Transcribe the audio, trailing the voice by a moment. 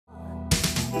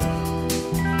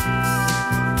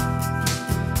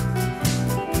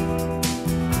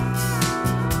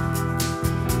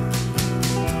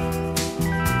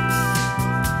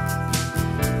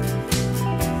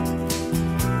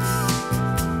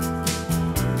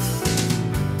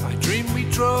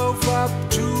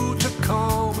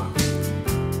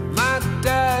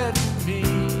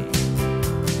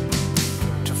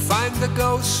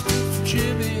ghost of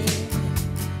Jimmy,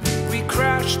 we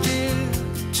crashed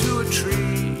into a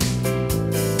tree.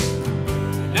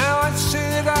 Now I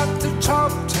sit at the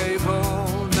top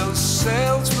table, no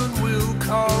salesman will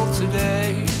call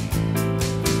today.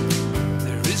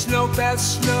 There is no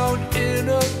best note in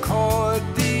a chord,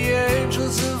 the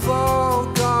angels have all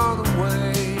gone away.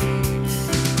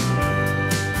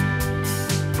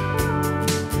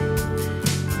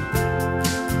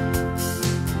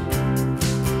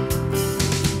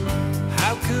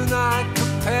 How can I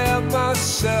compare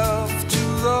myself to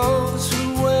those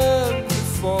who went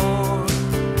before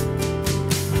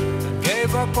and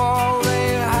gave up all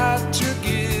they had to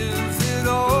give in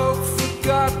old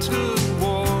forgotten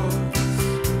wars,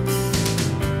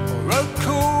 or wrote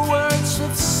cool words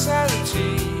of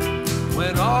sanity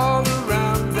when all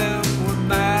around them were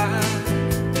mad,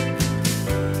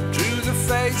 drew the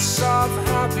face of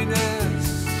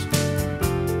happiness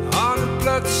on a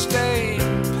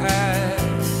bloodstained pad.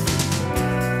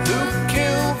 Who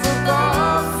killed the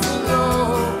buffalo?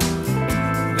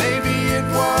 Maybe it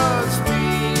was me.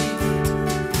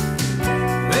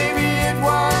 Maybe it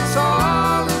was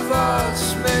all of us.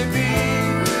 Maybe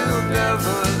we'll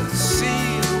never see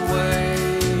the way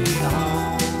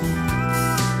home.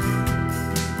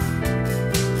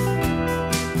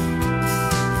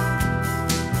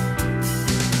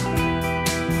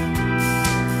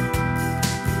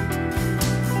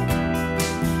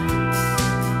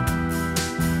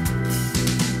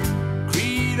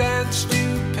 Greed and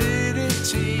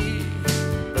stupidity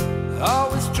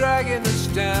always dragging us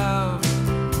down.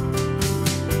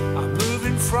 I'm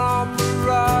moving from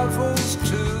arrivals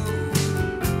to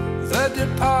the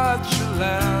departure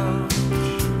lounge.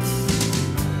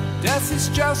 Death is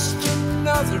just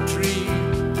another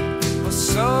dream, or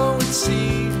so it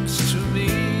seems to me.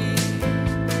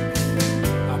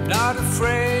 I'm not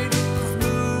afraid of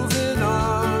moving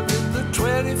on in the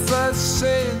 21st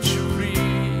century.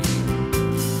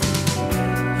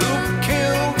 Who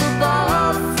killed the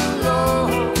buffalo?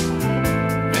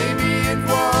 Maybe it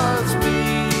was me.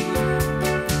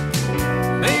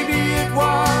 Maybe it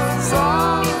was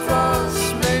all of us.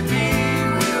 Maybe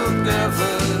we'll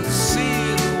never see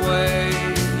the way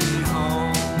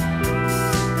home.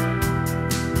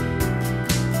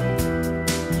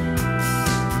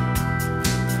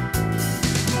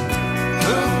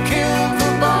 Who killed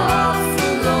the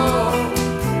buffalo?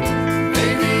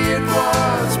 Maybe it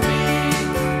was me.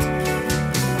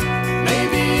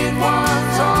 Maybe it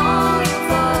was all of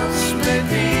us.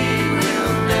 Maybe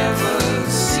we'll never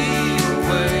see the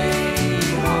way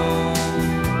home.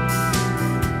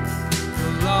 The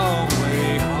long way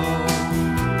home.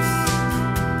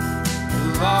 The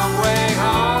long way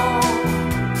home.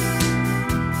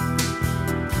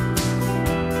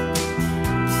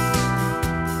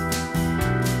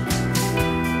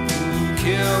 Who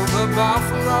killed the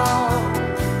buffalo?